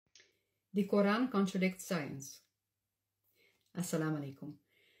The Quran contradicts science. Assalamu alaikum.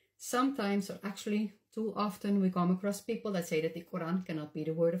 Sometimes, or actually too often, we come across people that say that the Quran cannot be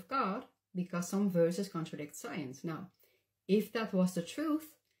the word of God because some verses contradict science. Now, if that was the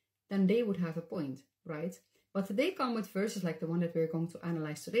truth, then they would have a point, right? But they come with verses like the one that we're going to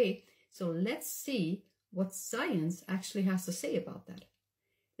analyze today. So let's see what science actually has to say about that.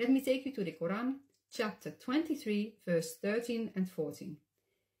 Let me take you to the Quran, chapter 23, verse 13 and 14.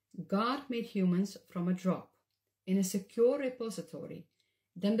 God made humans from a drop in a secure repository,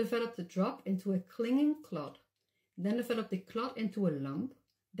 then developed the drop into a clinging clot, then developed the clot into a lump,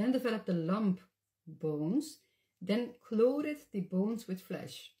 then developed the lump bones, then clothed the bones with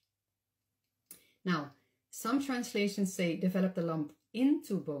flesh. Now, some translations say develop the lump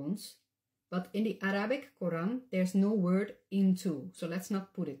into bones, but in the Arabic Quran, there's no word into, so let's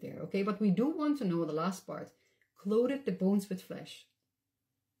not put it there, okay? But we do want to know the last part, clothed the bones with flesh.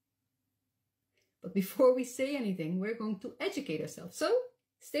 But before we say anything, we're going to educate ourselves. So,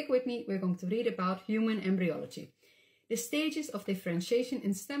 stick with me, we're going to read about human embryology. The stages of differentiation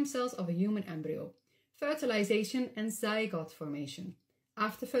in stem cells of a human embryo. Fertilization and zygote formation.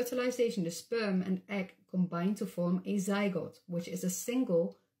 After fertilization, the sperm and egg combine to form a zygote, which is a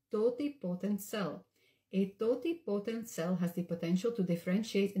single totipotent cell. A totipotent cell has the potential to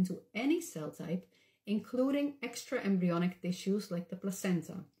differentiate into any cell type, including extra-embryonic tissues like the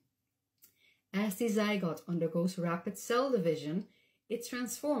placenta. As the zygote undergoes rapid cell division, it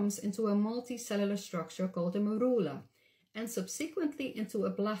transforms into a multicellular structure called a morula, and subsequently into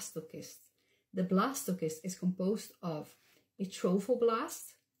a blastocyst. The blastocyst is composed of a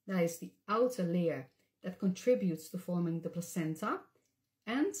trophoblast, that is the outer layer that contributes to forming the placenta,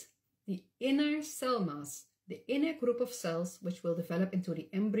 and the inner cell mass, the inner group of cells which will develop into the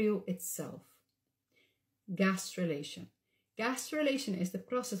embryo itself. Gastrulation. Gastrulation is the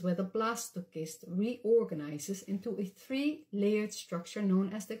process where the blastocyst reorganizes into a three-layered structure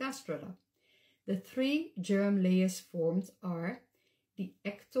known as the gastrula. The three germ layers formed are the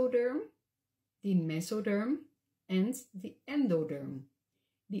ectoderm, the mesoderm, and the endoderm.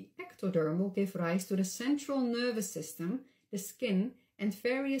 The ectoderm will give rise to the central nervous system, the skin, and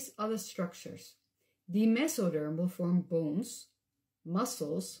various other structures. The mesoderm will form bones,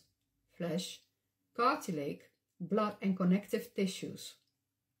 muscles, flesh, cartilage, blood, and connective tissues.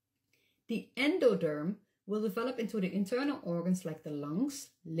 The endoderm will develop into the internal organs like the lungs,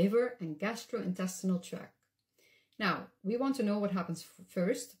 liver, and gastrointestinal tract. Now, we want to know what happens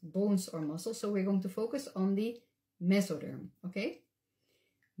first, bones or muscles, so we're going to focus on the mesoderm, okay?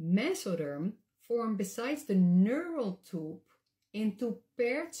 Mesoderm form besides the neural tube into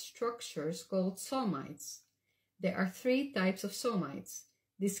paired structures called somites. There are three types of somites.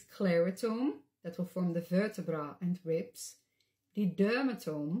 The sclerotome, that will form the vertebra and ribs. The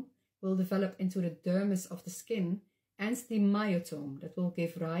dermatome will develop into the dermis of the skin, and the myotome that will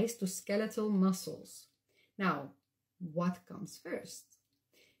give rise to skeletal muscles. Now, what comes first?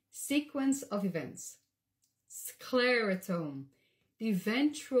 Sequence of events. Sclerotome. The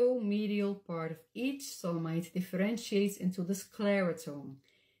ventromedial part of each somite differentiates into the sclerotome.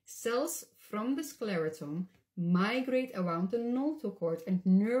 Cells from the sclerotome migrate around the notochord and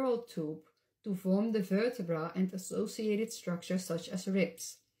neural tube to form the vertebra and associated structures such as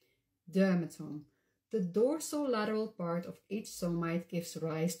ribs. Dermatome. The dorsolateral part of each somite gives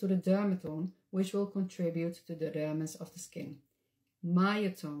rise to the dermatome, which will contribute to the dermis of the skin.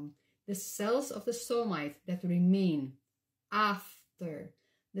 Myotome. The cells of the somite that remain after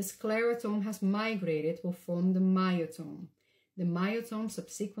the sclerotome has migrated will form the myotome. The myotome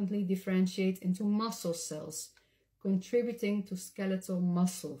subsequently differentiates into muscle cells, contributing to skeletal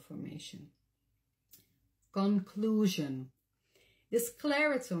muscle formation. Conclusion. The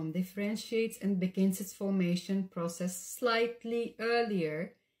sclerotome differentiates and begins its formation process slightly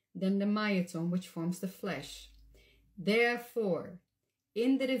earlier than the myotome, which forms the flesh. Therefore,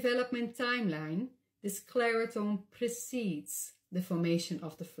 in the development timeline, the sclerotome precedes the formation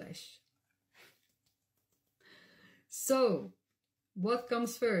of the flesh. So, what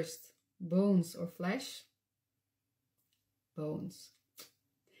comes first? Bones or flesh? Bones.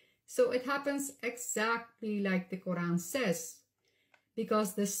 So it happens exactly like the Quran says,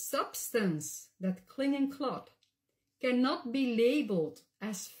 because the substance, that clinging clot, cannot be labeled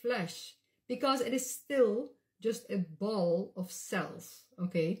as flesh because it is still just a ball of cells,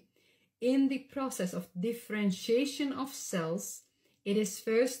 okay? In the process of differentiation of cells, it is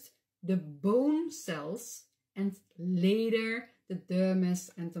first the bone cells and later the dermis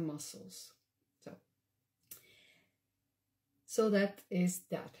and the muscles. So that is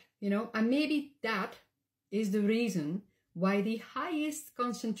that, you know, and maybe that is the reason why the highest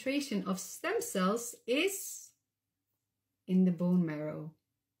concentration of stem cells is in the bone marrow.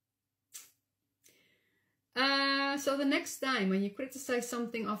 So the next time when you criticize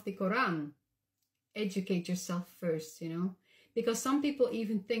something of the Quran, educate yourself first, you know, because some people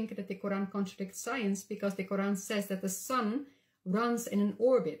even think that the Quran contradicts science, because the Quran says that the sun runs in an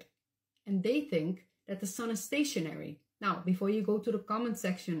orbit and they think that the sun is stationary. Now, before you go to the comment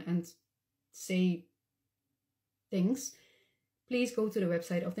section and say things, please go to the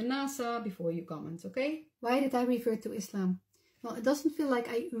website of the NASA before you comment, okay? Why did I revert to Islam? Well, it doesn't feel like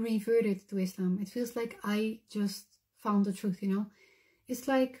I reverted to Islam. It feels like I just found the truth, you know? It's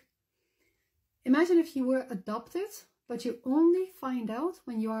like, imagine if you were adopted, but you only find out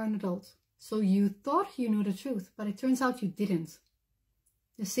when you are an adult. So you thought you knew the truth, but it turns out you didn't.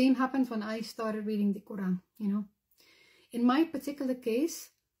 The same happened when I started reading the Quran, you know? In my particular case,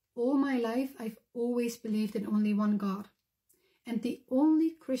 all my life, I've always believed in only one God. And the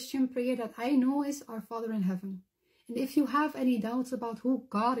only Christian prayer that I know is Our Father in Heaven. And if you have any doubts about who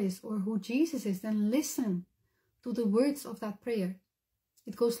God is or who Jesus is, then listen to the words of that prayer.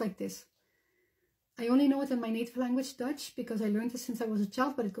 It goes like this. I only know it in my native language, Dutch, because I learned it since I was a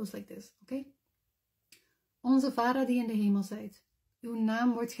child, but it goes like this, okay? Onze Vader die in de hemel zijt, uw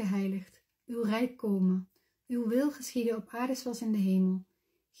naam wordt geheiligd, uw rijk komen, uw wil geschieden op aarde zoals in de hemel.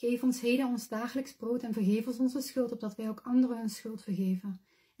 Geef ons heden ons dagelijks brood en vergeef ons onze schuld, opdat wij ook anderen hun schuld vergeven.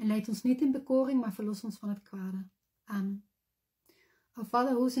 En leid ons niet in bekoring, maar verlos ons van het kwade. Amen. Our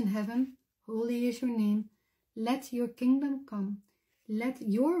Father who is in heaven, holy is your name. Let your kingdom come. Let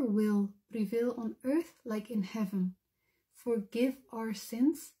your will prevail on earth like in heaven. Forgive our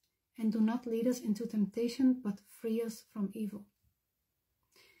sins and do not lead us into temptation, but free us from evil.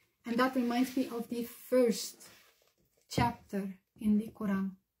 And that reminds me of the first chapter in the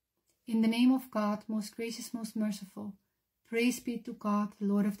Quran. In the name of God, most gracious, most merciful. Praise be to God,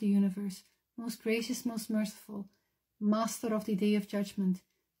 Lord of the universe, most gracious, most merciful, Master of the day of judgment.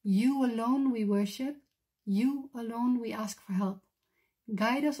 You alone we worship, you alone we ask for help.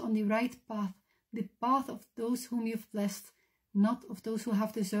 Guide us on the right path, the path of those whom you've blessed, not of those who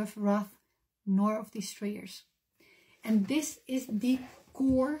have deserved wrath, nor of the strayers. And this is the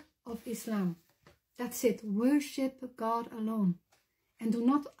core of Islam. That's it. Worship God alone. And do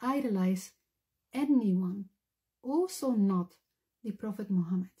not idolize anyone, also not the Prophet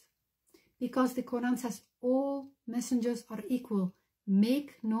Muhammad. Because the Quran says all messengers are equal.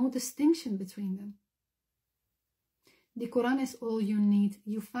 Make no distinction between them. The Quran is all you need.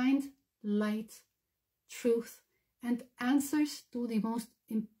 You find light, truth, and answers to the most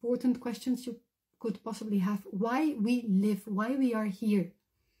important questions you could possibly have. Why we live, why we are here.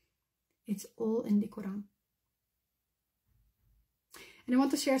 It's all in the Quran. And I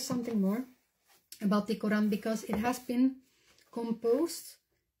want to share something more about the Quran, because it has been composed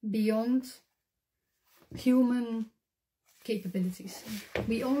beyond human capabilities.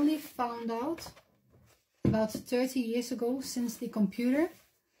 We only found out about 30 years ago, since the computer,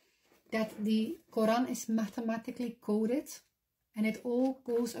 that the Quran is mathematically coded, and it all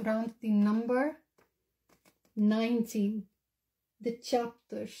goes around the number 19. The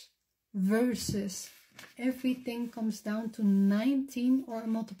chapters, verses, everything comes down to 19 or a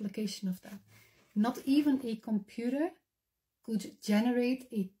multiplication of that. Not even a computer could generate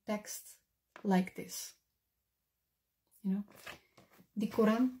a text like this. You know, the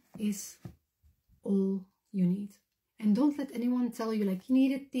Quran is all you need. And don't let anyone tell you like you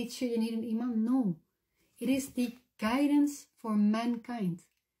need a teacher, you need an imam. No, it is the guidance for mankind.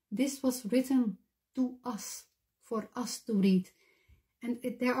 This was written to us, for us to read. And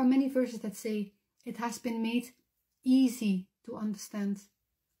there are many verses that say it has been made easy to understand.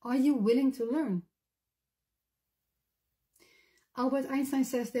 Are you willing to learn? Albert Einstein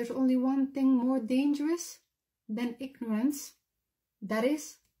says there's only one thing more dangerous than ignorance. That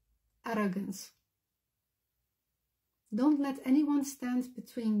is arrogance. Don't let anyone stand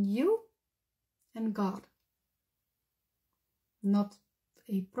between you and God. Not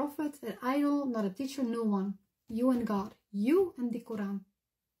a prophet, an idol, not a teacher, no one. You and God. You and the Quran.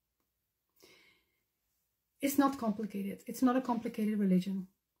 It's not complicated. It's not a complicated religion.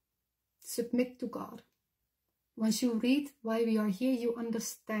 Submit to God. Once you read why we are here, you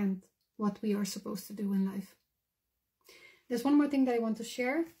understand what we are supposed to do in life. There's one more thing that I want to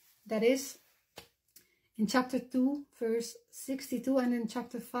share. That is in chapter 2, verse 62, and in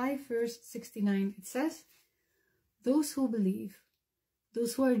chapter 5, verse 69. It says, those who believe,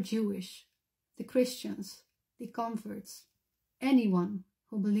 those who are Jewish, the Christians, the converts, anyone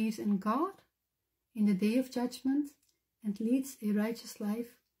who believes in God, in the day of judgment, and leads a righteous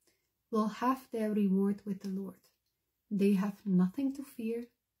life, will have their reward with the Lord. they have nothing to fear,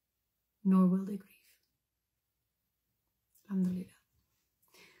 nor will they grieve. Alhamdulillah.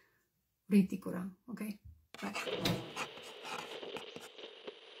 Read the Quran, okay? Bye.